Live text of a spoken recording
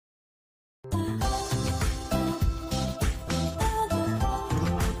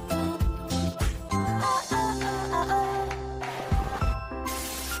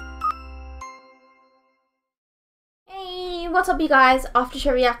what's up you guys? After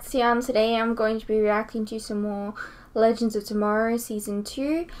show reaction. Today I'm going to be reacting to some more Legends of Tomorrow Season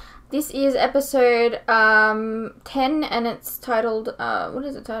 2. This is episode 10 and it's titled, what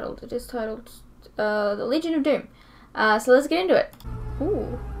is it titled? It is titled The Legion of Doom. So let's get into it.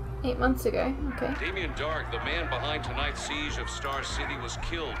 Ooh, 8 months ago, okay. Damien Dark, the man behind tonight's siege of Star City, was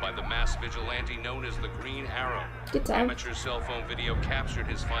killed by the mass vigilante known as the Green Arrow. Good time. Amateur cell phone video captured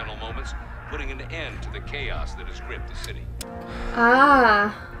his final moments, putting an end to the chaos that has gripped the city.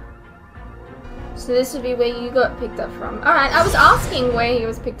 Ah. So this would be where you got picked up from. Alright, I was asking where he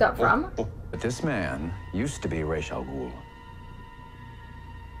was picked up from. But this man used to be Ra's al Ghul.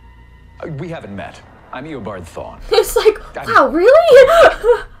 We haven't met. I'm Eobard Thawne. It's like, wow,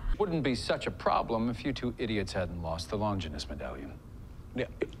 really? Wouldn't be such a problem if you two idiots hadn't lost the Longinus medallion. Yeah,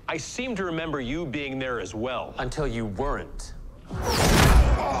 I seem to remember you being there as well. Until you weren't.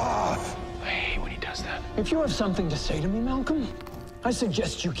 I hate when he does that. If you have something to say to me, Malcolm, I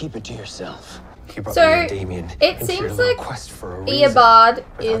suggest you keep it to yourself. You brought So, me and Damien it into seems your little like quest for a reason. Eobard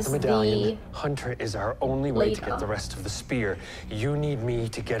Without is the medallion, the Hunter is our only way to leader. get the rest of the spear. You need me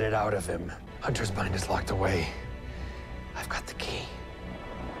to get it out of him. Hunter's mind is locked away. I've got the key.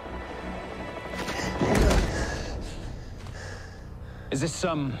 Is this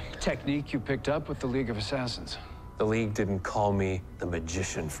some technique you picked up with the League of Assassins? The League didn't call me the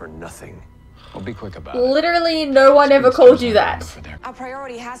magician for nothing. Well, be quick about it. Literally no one ever called you that. Our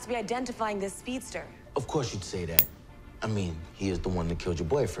priority has to be identifying this speedster. Of course you'd say that. I mean, he is the one that killed your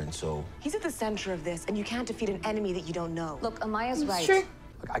boyfriend, so... He's at the center of this, and you can't defeat an enemy that you don't know. Look, Amaya's right. It's true.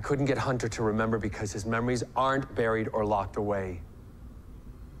 Look, I couldn't get Hunter to remember because his memories aren't buried or locked away.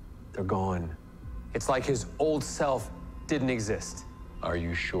 They're gone. It's like his old self didn't exist. Are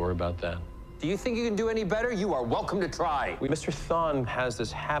you sure about that? Do you think you can do any better? You are welcome to try. Mr. Thawne has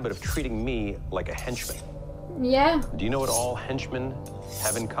this habit of treating me like a henchman. Yeah, Do you know what all henchmen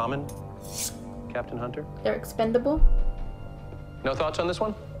have in common, Captain Hunter? they're expendable. No thoughts on this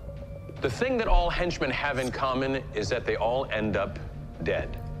one? The thing that all henchmen have in common is that they all end up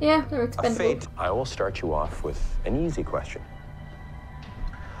dead. Yeah, they're A expendable. fate. I will start you off with an easy question.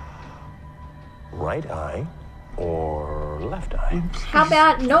 Right eye or left eye? How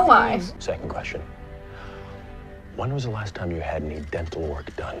about no eye? Second question. When was the last time you had any dental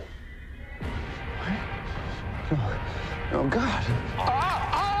work done? Oh,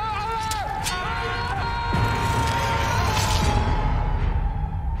 God.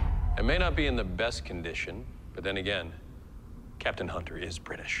 It may not be in the best condition, but then again, Captain Hunter is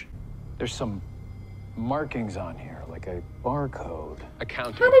British. There's some markings on here, like a barcode.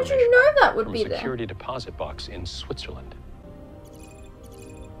 Accounting How did you information know that would from be a there? security deposit box in Switzerland.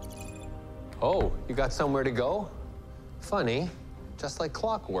 Oh, you got somewhere to go? Funny, just like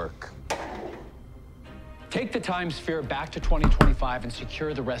clockwork. Take the time sphere back to 2025 and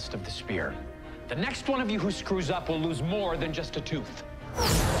secure the rest of the spear. The next one of you who screws up will lose more than just a tooth.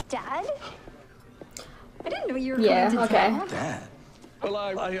 Dad? I didn't know you were Yeah, coming to okay. town. Dad. Well,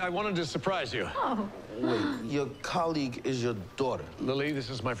 I wanted to surprise you. Oh, Wait, your colleague is your daughter. Lily, this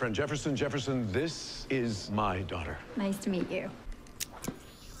is my friend Jefferson. Jefferson, this is my daughter. nice to meet you.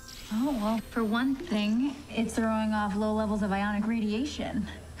 Oh, well, for one thing, it's throwing off low levels of ionic radiation.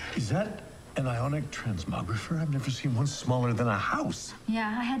 Is that an ionic transmographer? I've never seen one smaller than a house.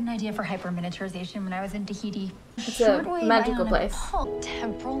 Yeah, I had an idea for hyperminiaturization when I was in Tahiti. It's a magical place.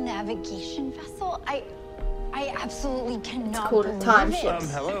 Temporal navigation vessel? I absolutely cannot called a believe time it. ship.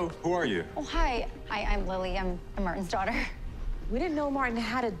 Hello, who are you? Oh, hi. I'm Lily. I'm Martin's daughter. We didn't know Martin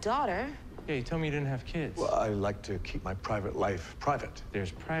had a daughter. Yeah, you told me you didn't have kids. Well, I like to keep my private life private.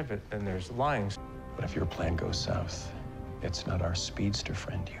 There's private, then there's lying. But if your plan goes south, it's not our speedster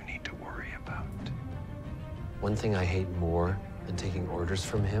friend you need to worry about. One thing I hate more than taking orders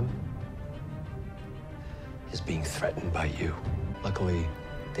from him is being threatened by you. Luckily,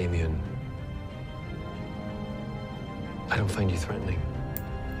 Damien, I don't find you threatening.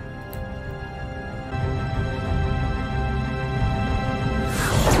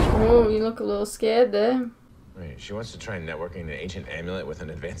 Oh, you look a little scared there. Wait, she wants to try networking an ancient amulet with an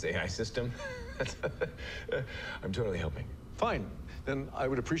advanced AI system? I'm totally helping. Fine. Then I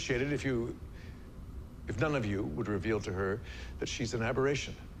would appreciate it if none of you would reveal to her that she's an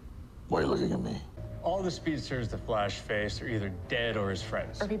aberration. Why are you looking at me? All the speedsters the Flash faced are either dead or his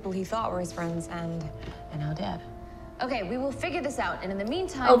friends. Or people he thought were his friends and now dead. Okay, we will figure this out. And in the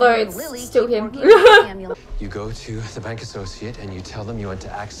meantime, Although me and it's Lily still keep him. working on the amulet. You go to the bank associate and you tell them you want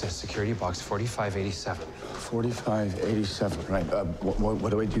to access security box 4587. 4587, right. What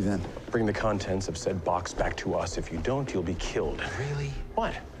do I do then? Bring the contents of said box back to us. If you don't, you'll be killed. Really?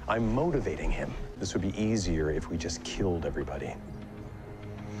 What? I'm motivating him. This would be easier if we just killed everybody.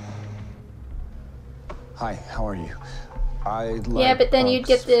 Hi, how are you? Yeah, but then you'd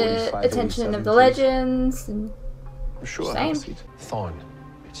get the attention of the legends. And sure. Same. Thawne.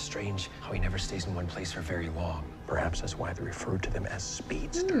 It's strange how he never stays in one place for very long. Perhaps that's why they referred to them as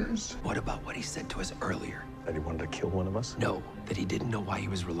speedsters. What about what he said to us earlier? That he wanted to kill one of us? No, that he didn't know why he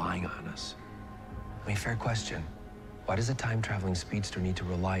was relying on us. I mean, fair question. Why does a time-traveling speedster need to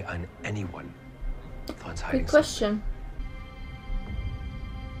rely on anyone? Thawne's hiding Good question.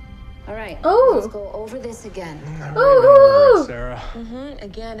 All right. Oh. Let's go over this again. Ooh. Sarah.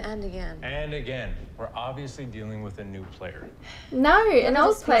 Again and again. And again, we're obviously dealing with a new player. No, an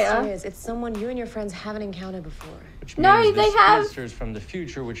old player. It's someone you and your friends haven't encountered before. Which No, means they the have. speedsters from the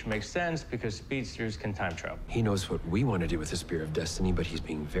future, which makes sense because speedsters can time travel. He knows what we want to do with the Spear of Destiny, but he's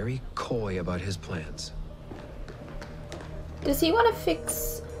being very coy about his plans. Does he want to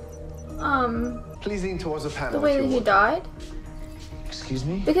fix, Please lean towards the panel. the way that he died? Excuse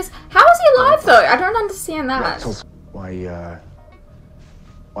me? Because how is he alive though? I don't understand that. Why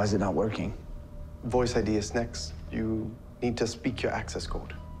is it not working? Voice ID is next. You need to speak your access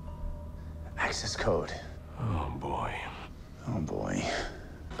code. Access code. Oh, boy. Oh, boy.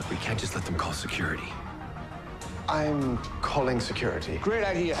 Look, we can't just let them call security. I'm calling security. Great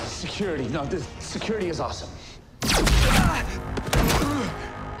idea. Security. No, this security is awesome.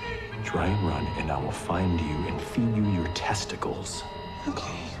 Try and run, and I will find you and feed you your testicles. Okay.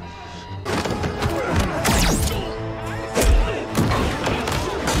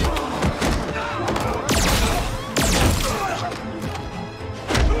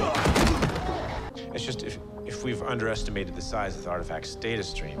 It's just if we've underestimated the size of the artifact's data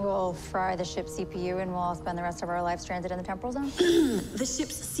stream. We'll fry the ship's CPU and we'll all spend the rest of our lives stranded in the temporal zone. The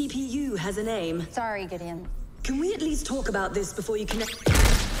ship's CPU has a name. Sorry, Gideon. Can we at least talk about this before you connect?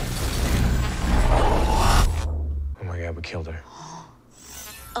 Oh my God, we killed her.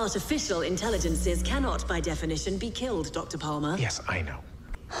 Artificial intelligences cannot, by definition, be killed, Dr. Palmer. Yes, I know.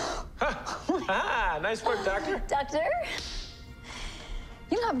 Nice work, Doctor. Doctor?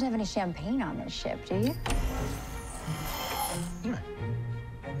 You don't happen to have any champagne on this ship, do you?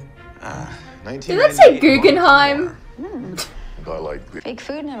 Did that say Guggenheim? I like Fake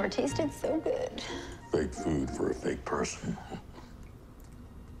food never tasted so good. fake food for a fake person.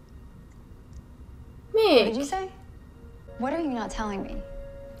 What Mick. did you say? What are you not telling me?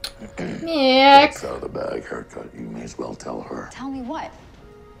 Mick. It's out of the bag haircut. You may as well tell her. Tell me what?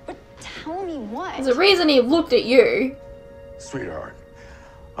 But tell me what? There's a reason he looked at you. Sweetheart,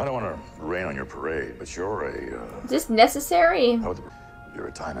 I don't want to rain on your parade, but you're Is this necessary? you're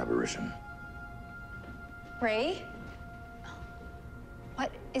a time aberration. Ray?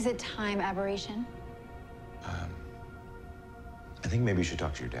 What is a time aberration? I think maybe you should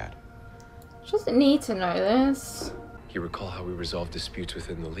talk to your dad. She doesn't need to know this. You recall how we resolved disputes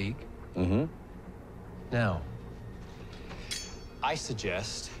within the League? Mm-hmm. Now, I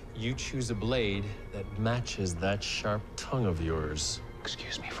suggest you choose a blade that matches that sharp tongue of yours.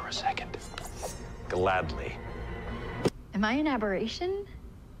 Excuse me for a second. Gladly. Am I an aberration?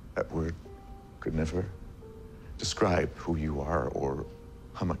 That word could never describe who you are or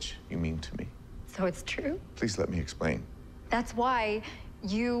how much you mean to me. So it's true? Please let me explain. That's why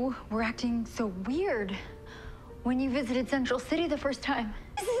you were acting so weird when you visited Central City the first time.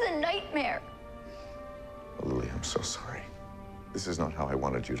 This is a nightmare. Oh, Lily, I'm so sorry. This is not how I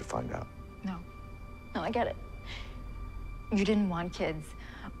wanted you to find out. No, I get it. You didn't want kids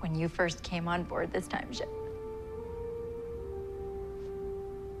when you first came on board this time ship.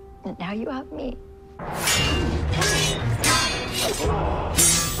 And now you have me.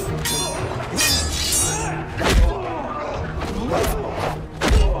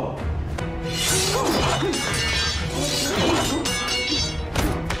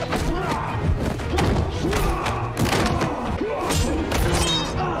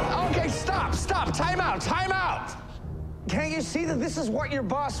 Okay, stop, time out. Can't you see that this is what your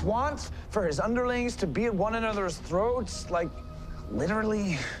boss wants? For his underlings to be at one another's throats? Like,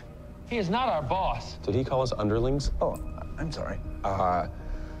 literally? He is not our boss. Did he call us underlings? Oh, I'm sorry.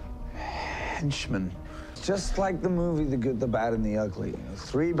 Henchmen. Just like the movie The Good, the Bad, and the Ugly. You know,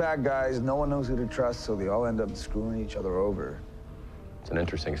 3 bad guys, no one knows who to trust, so they all end up screwing each other over. It's an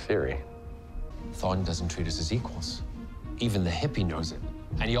interesting theory. Thawne doesn't treat us as equals. Even the hippie knows it.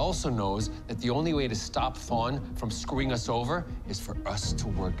 And he also knows that the only way to stop Thawne from screwing us over is for us to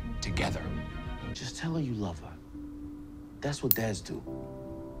work together. Just tell her you love her. That's what dads do.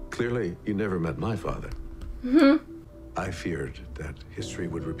 Clearly, you never met my father. Mm-hmm. I feared that history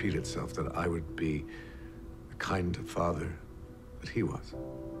would repeat itself, that I would be the kind of father that he was.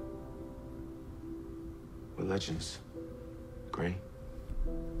 We're legends. Gray.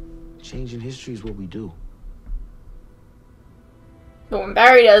 Changing history is what we do. But when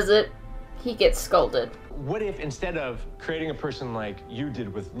Barry does it, he gets scolded. What if instead of creating a person like you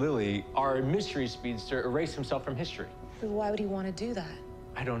did with Lily, our mystery speedster erased himself from history? But why would he want to do that?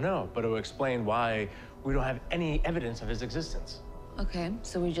 I don't know, but it will explain why we don't have any evidence of his existence. Okay,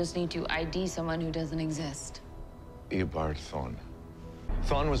 so we just need to ID someone who doesn't exist. Eobard Thawne.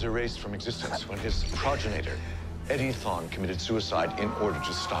 Thawne was erased from existence when his progenitor, Eddie Thawne, committed suicide in order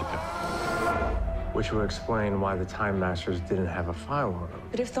to stop him. Which would explain why the Time Masters didn't have a file on him.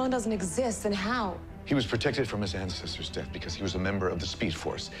 But if Thawne doesn't exist, then how? He was protected from his ancestors' death because he was a member of the Speed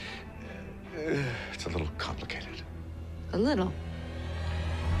Force. It's a little complicated. A little.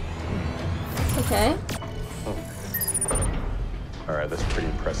 Okay. All right, that's pretty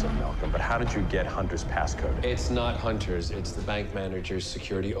impressive, Malcolm. But how did you get Hunter's passcode? It's not Hunter's, it's the bank manager's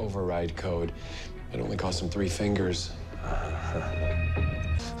security override code. It only cost him 3 fingers.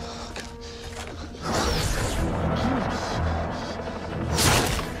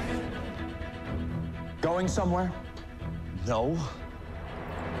 Going somewhere? No.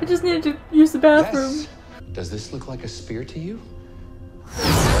 I just needed to use the bathroom. Yes. Does this look like a spear to you?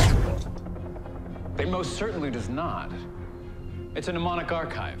 It most certainly does not. It's a mnemonic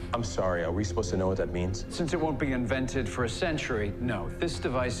archive. I'm sorry, are we supposed to know what that means? Since it won't be invented for a century, no. This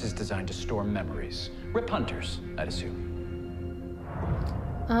device is designed to store memories. Rip Hunters, I'd assume.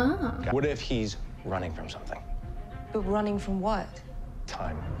 Ah. What if he's running from something? But running from what?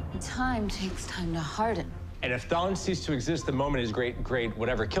 Time. Time takes time to harden. And if Thawne ceased to exist the moment his great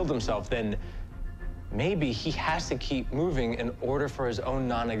whatever killed himself, then maybe he has to keep moving in order for his own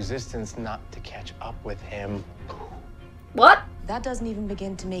non-existence not to catch up with him. What? That doesn't even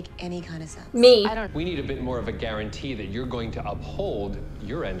begin to make any kind of sense. Me. We need a bit more of a guarantee that you're going to uphold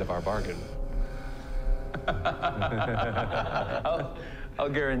your end of our bargain. I'll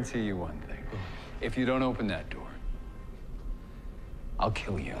guarantee you one thing. If you don't open that door, I'll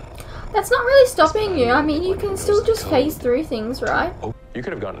kill you. That's not really stopping you. I mean, you can still just phase through things, right? You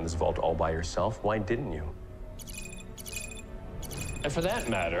could have gotten in this vault all by yourself. Why didn't you? And for that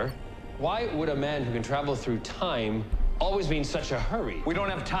matter, why would a man who can travel through time always be in such a hurry? We don't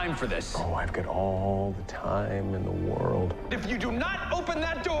have time for this. Oh, I've got all the time in the world. If you do not open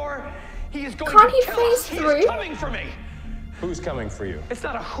that door, he is going Can't to he kill phase us. He through? is coming for me. Who's coming for you? It's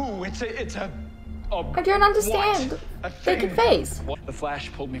not a who, it's a I don't understand. They can phase. The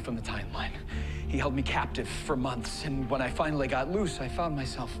Flash pulled me from the timeline. He held me captive for months, and when I finally got loose, I found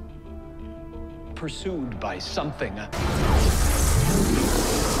myself pursued by something.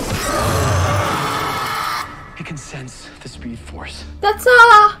 He can sense the Speed Force. That's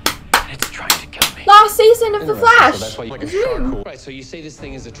It's trying to kill me. last season of The Flash. So that's why you like a Zoom. Right, so you say this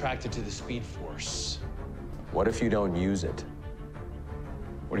thing is attracted to the Speed Force. What if you don't use it?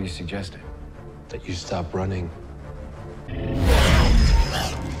 What are you suggesting? That you stop running.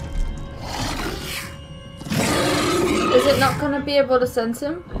 Is it not gonna be able to sense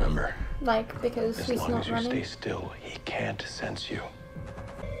him? Remember, Like, because as he's long not as you running? stay still, he can't sense you.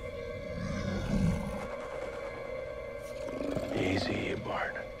 Easy,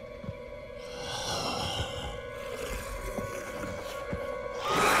 Bard.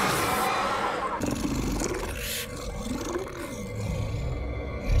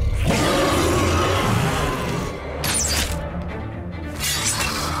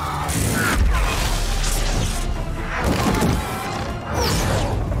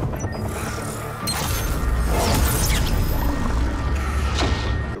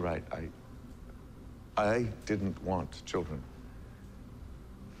 You're right. I didn't want children.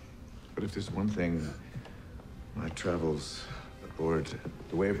 But if there's one thing my travels aboard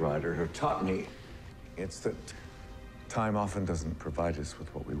the Wave Rider have taught me, it's that time often doesn't provide us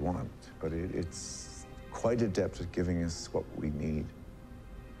with what we want, but it's quite adept at giving us what we need.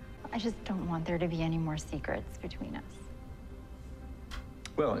 I just don't want there to be any more secrets between us.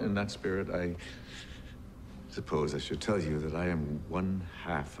 Well, in that spirit, I suppose I should tell you that I am one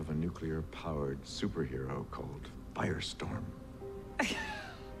half of a nuclear-powered superhero called Firestorm.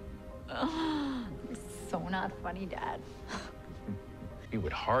 So not funny, Dad. We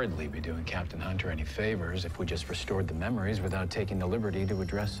would hardly be doing Captain Hunter any favors if we just restored the memories without taking the liberty to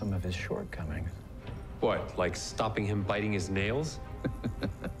address some of his shortcomings. What, like stopping him biting his nails?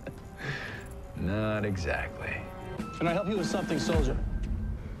 Not exactly. Can I help you with something, soldier?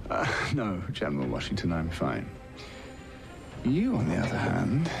 No, General Washington, I'm fine. You, on the other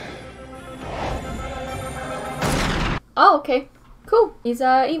hand... Oh, okay. Cool. He's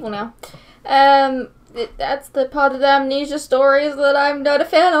evil now. That's the part of the amnesia stories that I'm not a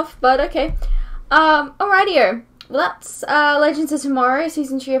fan of, but okay. Alrighty-o. Well, that's Legends of Tomorrow,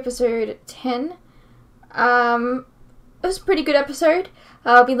 Season 2, Episode 10. It was a pretty good episode.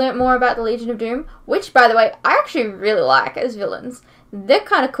 We learnt more about the Legion of Doom, which, by the way, I actually really like as villains. They're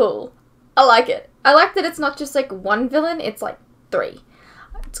kind of cool. I like it. I like that it's not just like one villain, it's like 3.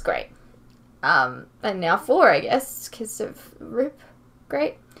 It's great. And now 4, I guess, because of Rip.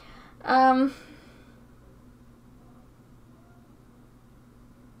 Great.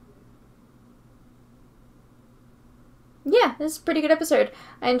 Yeah, this is a pretty good episode.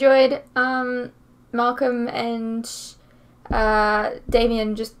 I enjoyed Malcolm and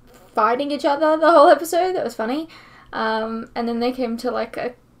Damien just fighting each other the whole episode. That was funny. And then they came to like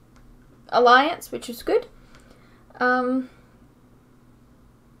a alliance, which was good.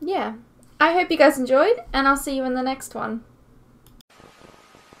 Yeah. I hope you guys enjoyed, and I'll see you in the next one.